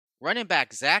Running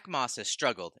back Zach Moss has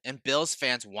struggled, and Bills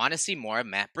fans want to see more of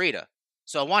Matt Breida,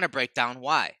 so I want to break down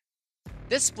why.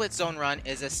 This split zone run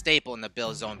is a staple in the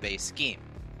Bills zone-based scheme.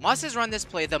 Moss has run this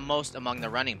play the most among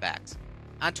the running backs.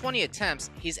 On 20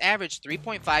 attempts, he's averaged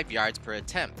 3.5 yards per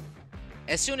attempt.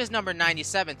 As soon as number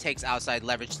 97 takes outside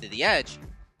leverage to the edge,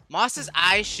 Moss's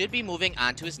eyes should be moving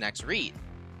on to his next read.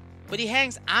 But he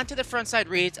hangs onto the frontside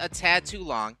reads a tad too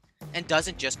long and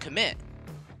doesn't just commit.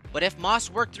 But if Moss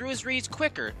worked through his reads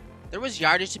quicker, there was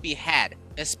yardage to be had,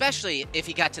 especially if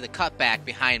he got to the cutback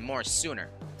behind Morse sooner.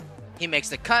 He makes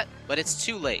the cut, but it's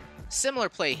too late. Similar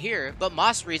play here, but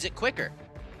Moss reads it quicker.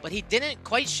 But he didn't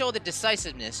quite show the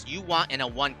decisiveness you want in a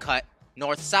one-cut,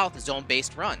 north-south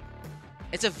zone-based run.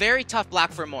 It's a very tough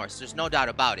block for Morse, there's no doubt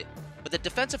about it. But the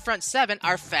defensive front seven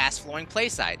are fast-flowing play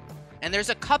side, and there's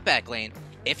a cutback lane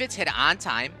if it's hit on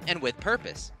time and with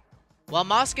purpose. While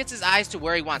Moss gets his eyes to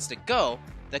where he wants to go,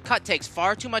 the cut takes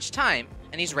far too much time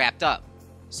and he's wrapped up.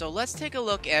 So let's take a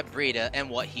look at Breida and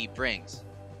what he brings.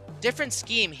 Different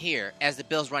scheme here as the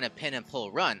Bills run a pin and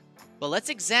pull run, but let's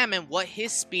examine what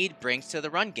his speed brings to the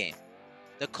run game.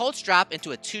 The Colts drop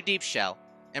into a two deep shell,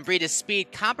 and Breida's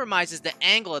speed compromises the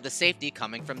angle of the safety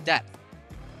coming from depth.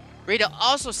 Breida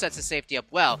also sets the safety up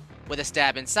well with a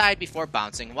stab inside before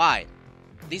bouncing wide.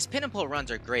 These pin and pull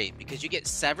runs are great because you get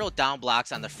several down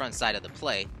blocks on the front side of the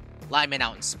play, linemen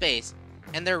out in space,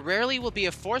 and there rarely will be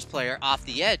a force player off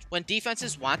the edge when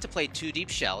defenses want to play two deep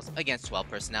shells against 12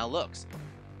 personnel looks.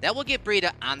 That will get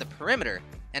Breida on the perimeter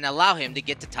and allow him to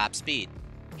get to top speed.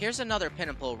 Here's another pin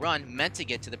and pull run meant to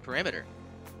get to the perimeter.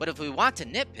 But if we want to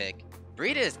nitpick,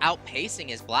 Breida is outpacing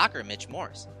his blocker Mitch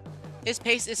Morse. His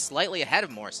pace is slightly ahead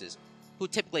of Morse's, who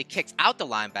typically kicks out the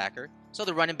linebacker so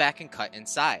the running back can cut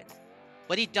inside.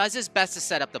 But he does his best to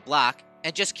set up the block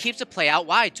and just keeps the play out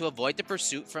wide to avoid the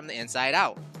pursuit from the inside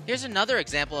out. Here's another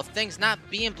example of things not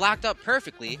being blocked up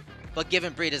perfectly, but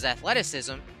given Breida's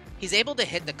athleticism, he's able to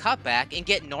hit the cutback and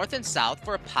get north and south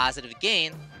for a positive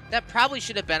gain that probably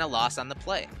should have been a loss on the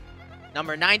play.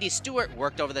 Number 90 Stewart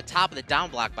worked over the top of the down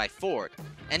block by Ford,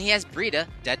 and he has Breida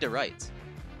dead to rights.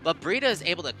 But Breida is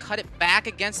able to cut it back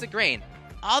against the grain,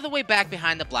 all the way back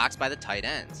behind the blocks by the tight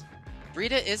ends.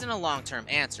 Breida isn't a long-term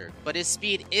answer, but his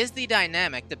speed is the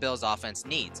dynamic the Bills' offense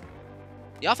needs.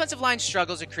 The offensive line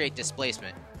struggles to create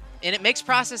displacement, and it makes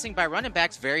processing by running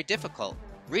backs very difficult.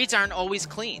 Reads aren't always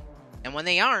clean, and when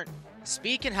they aren't,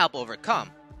 speed can help overcome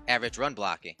average run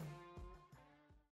blocking.